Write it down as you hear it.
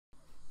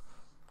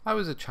I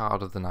was a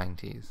child of the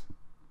 90s.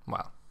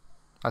 Well,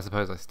 I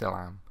suppose I still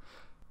am.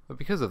 But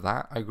because of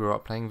that, I grew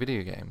up playing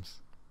video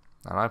games.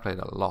 And I played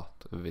a lot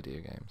of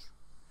video games.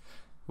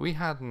 We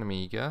had an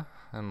Amiga,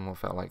 and what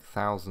felt like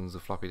thousands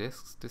of floppy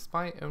disks,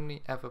 despite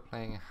only ever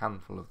playing a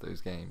handful of those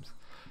games.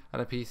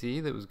 And a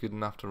PC that was good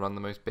enough to run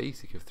the most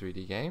basic of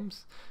 3D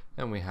games.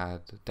 And we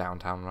had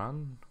Downtown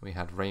Run, we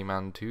had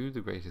Rayman 2,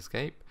 The Great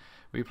Escape,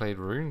 we played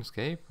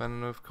RuneScape,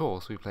 and of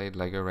course we played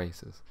LEGO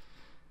Racers.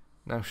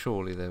 Now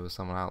surely there was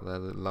someone out there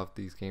that loved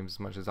these games as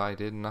much as I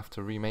did, enough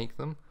to remake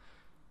them,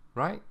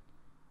 right?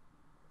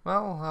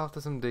 Well,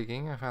 after some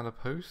digging, I found a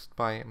post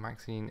by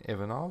Maxine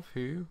Ivanov,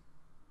 who,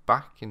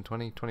 back in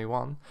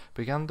 2021,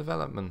 began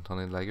development on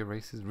a LEGO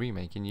Racers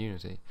remake in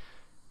Unity.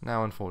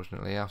 Now,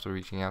 unfortunately, after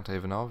reaching out to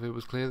Ivanov, it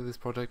was clear that this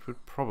project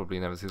would probably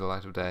never see the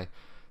light of day,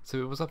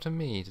 so it was up to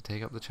me to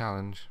take up the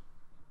challenge.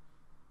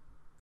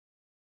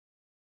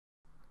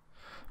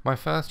 My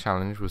first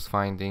challenge was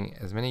finding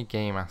as many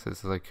game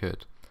assets as I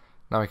could.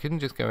 Now, I couldn't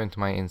just go into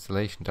my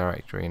installation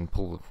directory and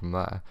pull them from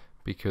there,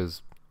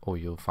 because all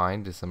you'll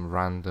find is some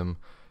random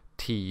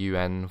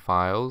TUN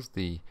files,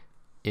 the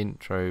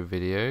intro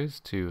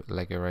videos to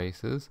LEGO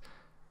Racers,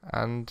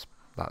 and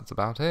that's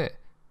about it.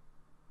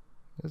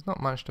 There's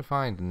not much to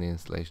find in the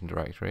installation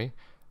directory,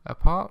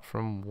 apart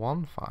from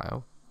one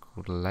file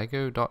called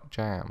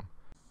lego.jam.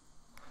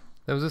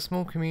 There was a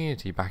small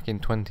community back in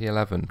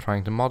 2011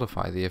 trying to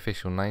modify the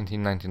official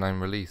 1999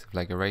 release of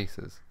LEGO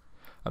Racers.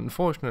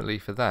 Unfortunately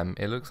for them,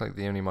 it looks like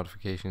the only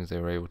modifications they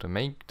were able to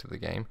make to the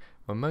game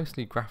were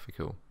mostly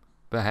graphical.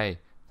 But hey,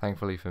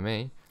 thankfully for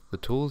me, the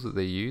tools that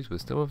they used were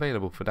still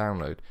available for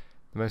download,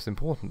 the most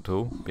important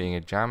tool being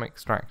a jam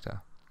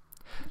extractor.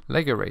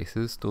 LEGO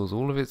Racers stores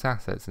all of its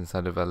assets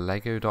inside of a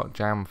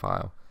lego.jam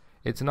file.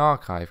 It's an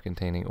archive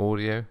containing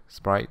audio,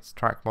 sprites,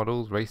 track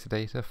models, racer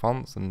data,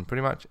 fonts, and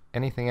pretty much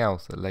anything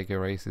else that LEGO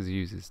Racers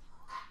uses.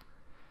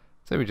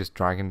 So we just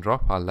drag and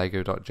drop our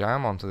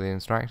lego.jam onto the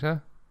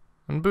extractor,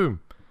 and boom!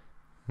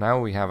 Now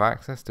we have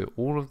access to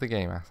all of the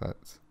game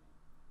assets.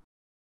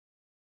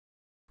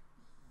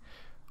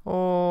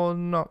 Or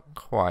not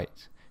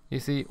quite. You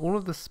see, all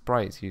of the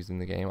sprites used in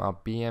the game are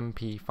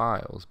BMP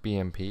files,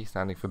 BMP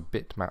standing for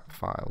bitmap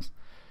files,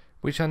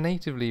 which are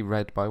natively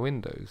read by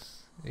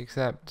Windows,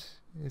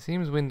 except it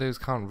seems Windows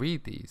can't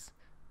read these.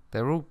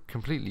 They're all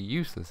completely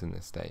useless in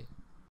this state.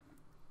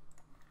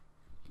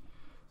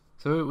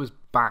 So it was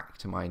back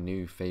to my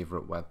new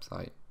favourite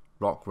website,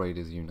 Rock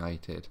Raiders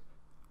United,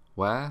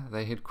 where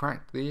they had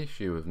cracked the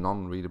issue of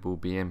non-readable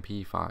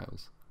BMP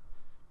files.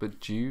 But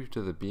due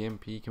to the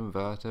BMP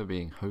converter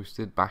being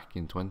hosted back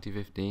in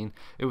 2015,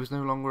 it was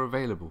no longer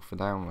available for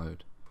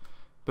download.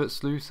 But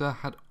Sluicer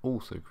had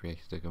also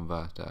created a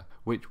converter,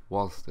 which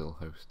was still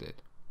hosted.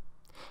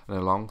 And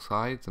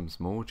alongside some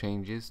small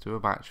changes to a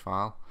batch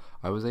file,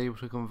 I was able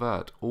to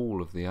convert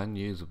all of the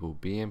unusable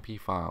BMP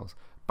files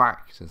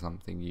back to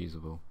something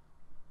usable.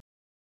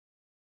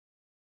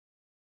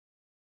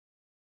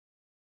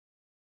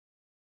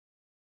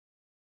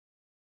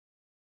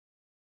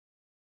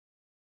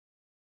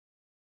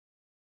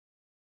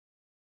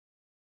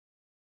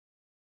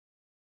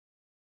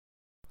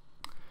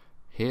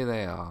 Here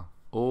they are,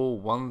 all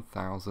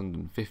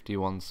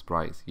 1051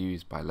 sprites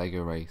used by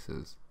LEGO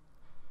Racers.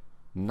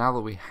 Now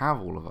that we have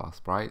all of our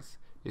sprites,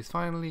 it's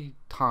finally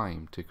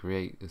time to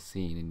create a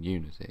scene in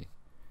Unity.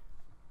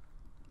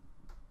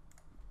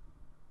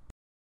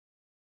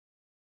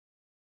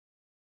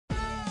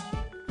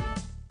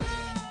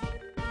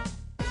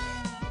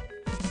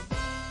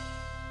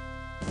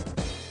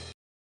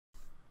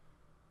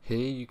 Here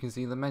you can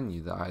see the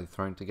menu that I had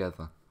thrown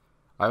together.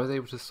 I was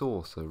able to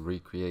source a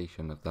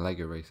recreation of the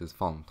LEGO Racers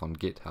font on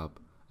GitHub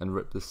and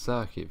rip the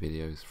circuit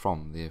videos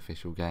from the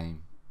official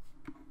game.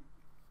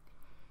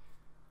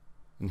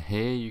 And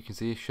here you can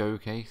see a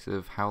showcase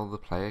of how the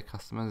player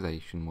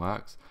customization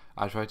works.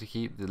 I tried to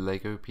keep the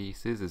LEGO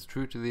pieces as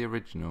true to the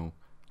original.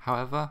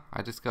 However,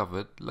 I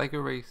discovered LEGO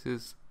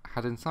Racers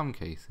had in some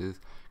cases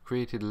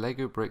created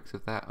LEGO bricks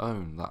of their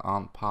own that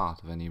aren't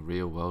part of any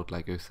real-world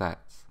LEGO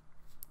sets.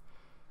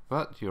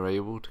 But you're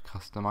able to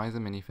customize a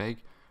minifig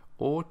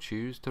or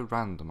choose to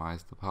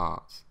randomize the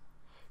parts.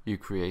 You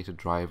create a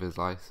driver's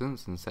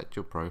license and set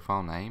your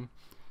profile name,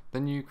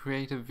 then you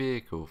create a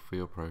vehicle for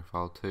your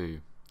profile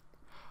too.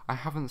 I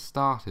haven't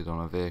started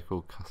on a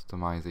vehicle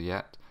customizer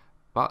yet,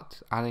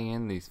 but adding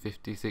in these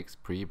 56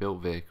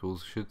 pre-built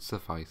vehicles should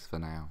suffice for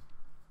now.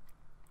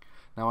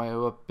 Now I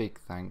owe a big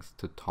thanks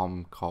to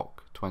Tom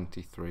Cock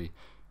 23,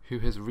 who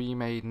has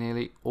remade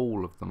nearly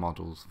all of the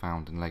models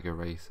found in LEGO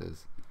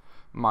Racers,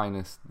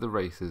 minus the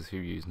racers who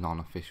use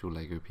non-official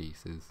LEGO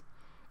pieces,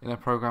 in a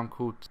program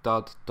called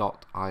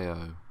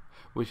stud.io,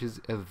 which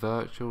is a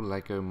virtual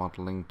LEGO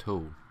modelling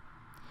tool.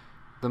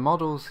 The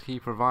models he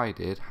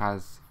provided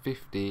has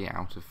 50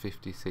 out of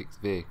 56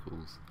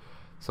 vehicles,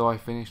 so I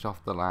finished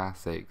off the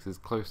last 6 as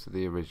close to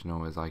the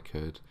original as I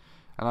could,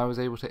 and I was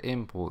able to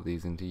import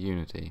these into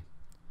Unity,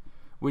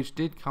 which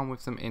did come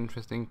with some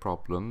interesting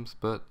problems,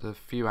 but a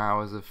few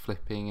hours of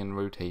flipping and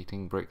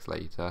rotating bricks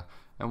later,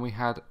 and we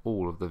had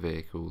all of the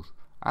vehicles,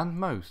 and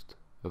most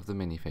of the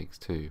minifigs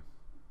too.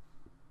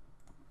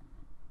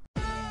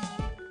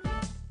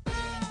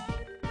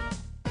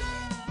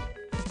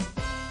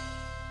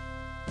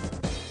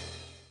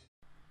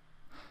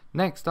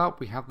 Next up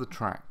we have the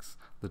tracks.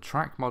 The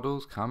track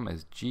models come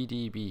as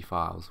GDB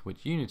files,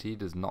 which Unity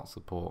does not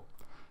support,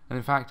 and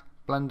in fact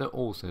Blender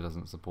also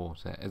doesn't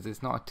support it, as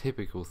it's not a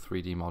typical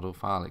 3D model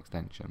file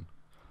extension.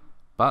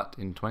 But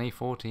in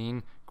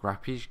 2014,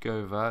 Graphisch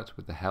Govert,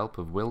 with the help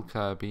of Will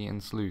Kirby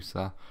and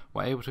Sluicer,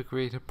 were able to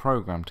create a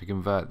program to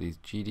convert these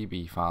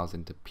GDB files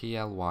into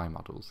PLY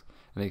models,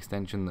 an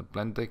extension that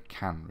Blender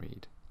can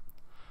read.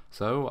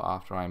 So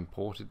after I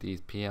imported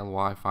these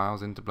PLY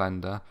files into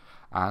Blender,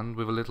 and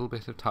with a little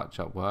bit of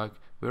touch-up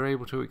work, we were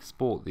able to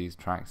export these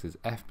tracks as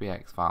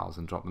FBX files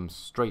and drop them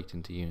straight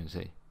into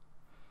Unity.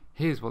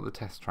 Here's what the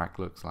test track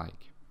looks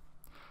like.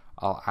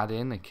 I'll add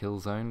in a kill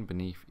zone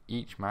beneath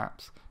each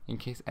maps in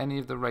case any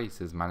of the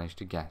racers manage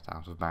to get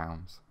out of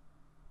bounds.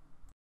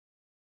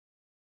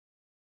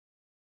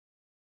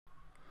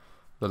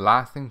 The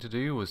last thing to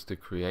do was to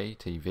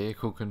create a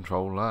vehicle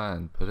controller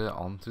and put it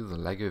onto the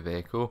LEGO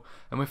vehicle,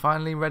 and we're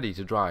finally ready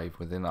to drive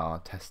within our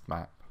test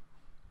map.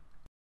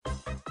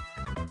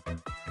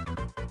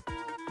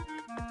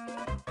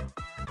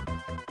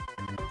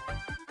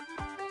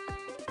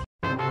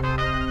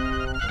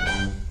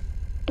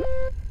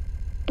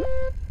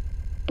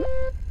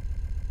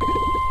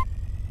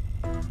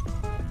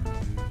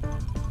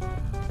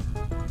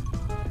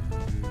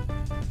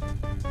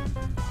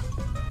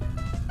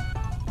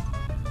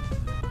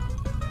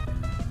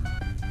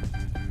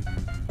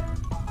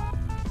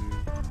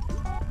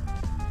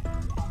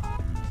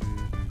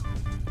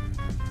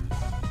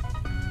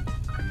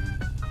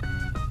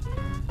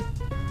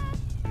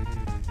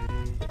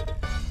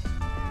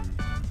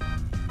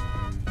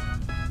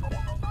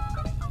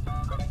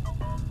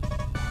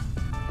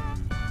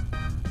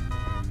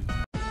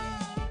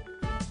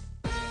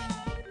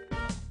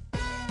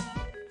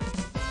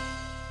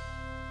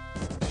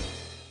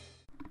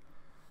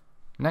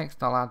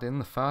 Next I'll add in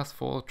the first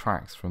 4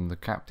 tracks from the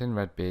Captain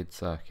Redbeard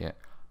circuit,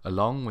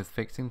 along with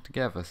fixing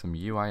together some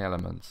UI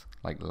elements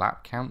like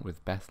lap count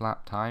with best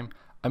lap time,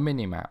 a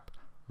minimap,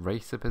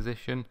 racer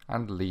position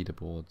and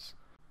leaderboards.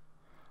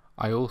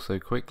 I also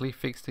quickly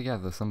fixed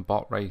together some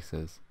bot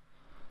racers.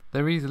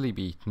 They're easily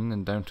beaten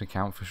and don't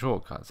account for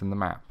shortcuts in the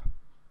map,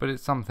 but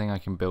it's something I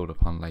can build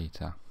upon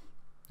later.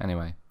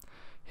 Anyway,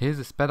 here's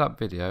a sped up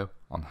video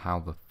on how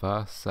the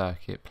first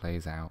circuit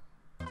plays out.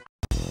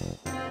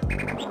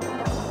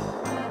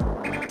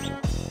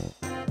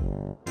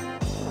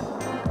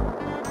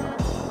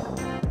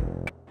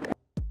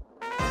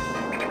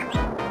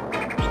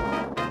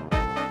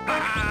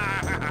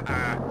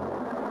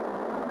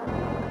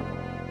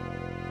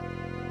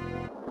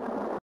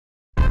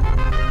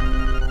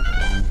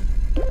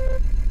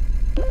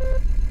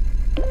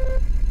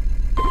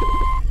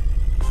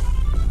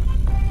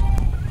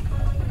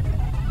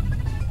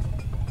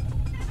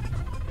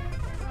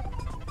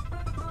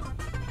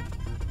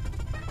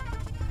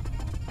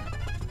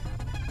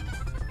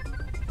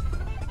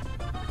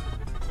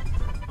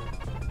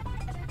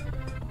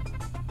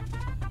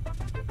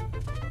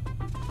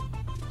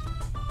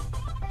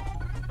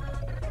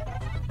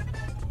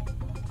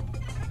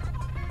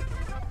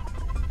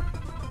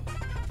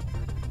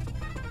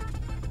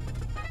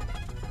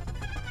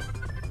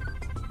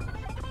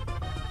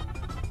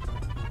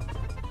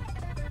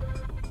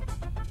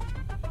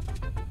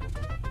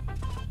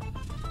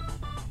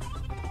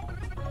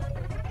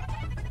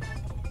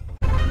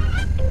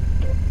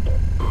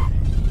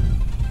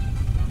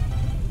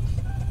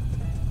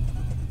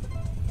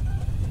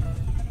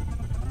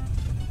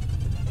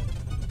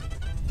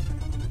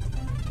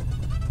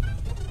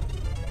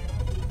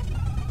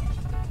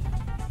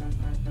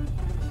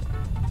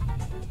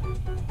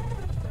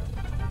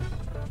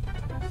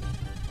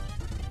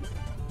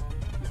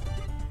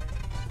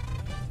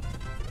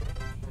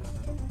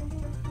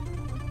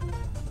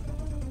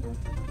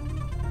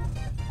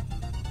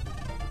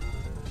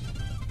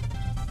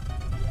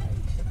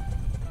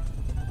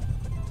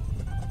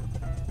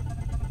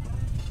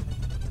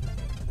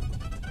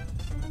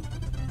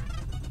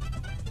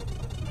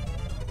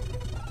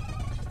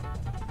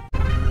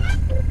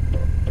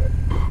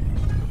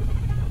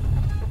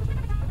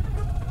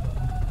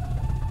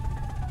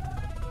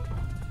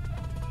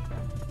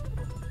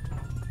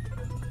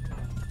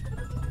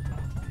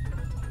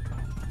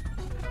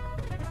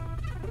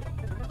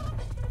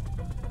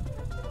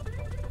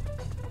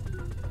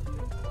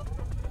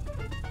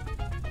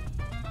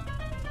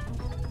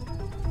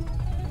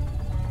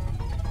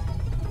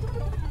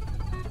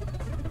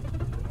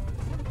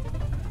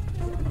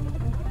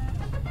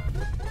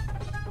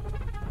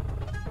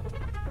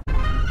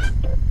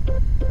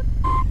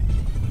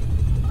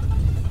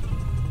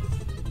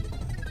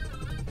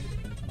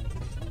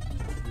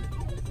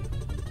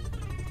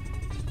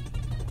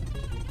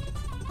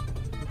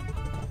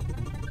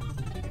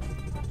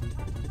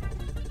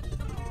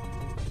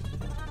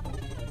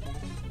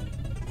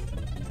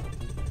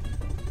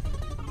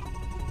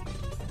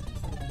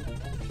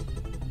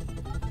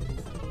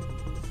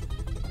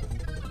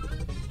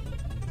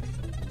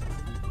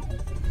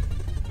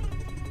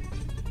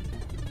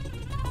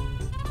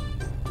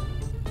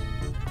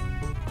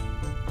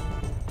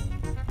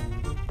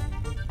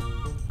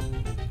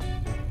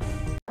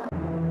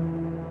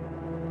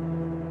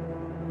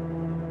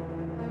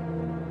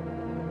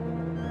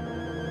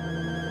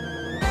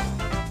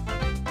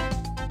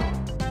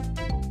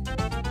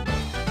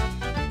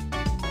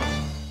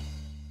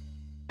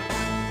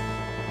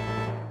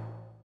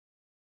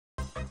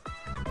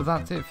 But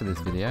that's it for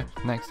this video.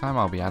 Next time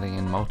I'll be adding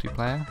in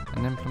multiplayer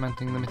and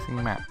implementing the missing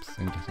maps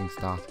and getting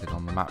started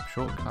on the map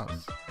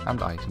shortcuts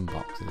and item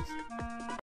boxes.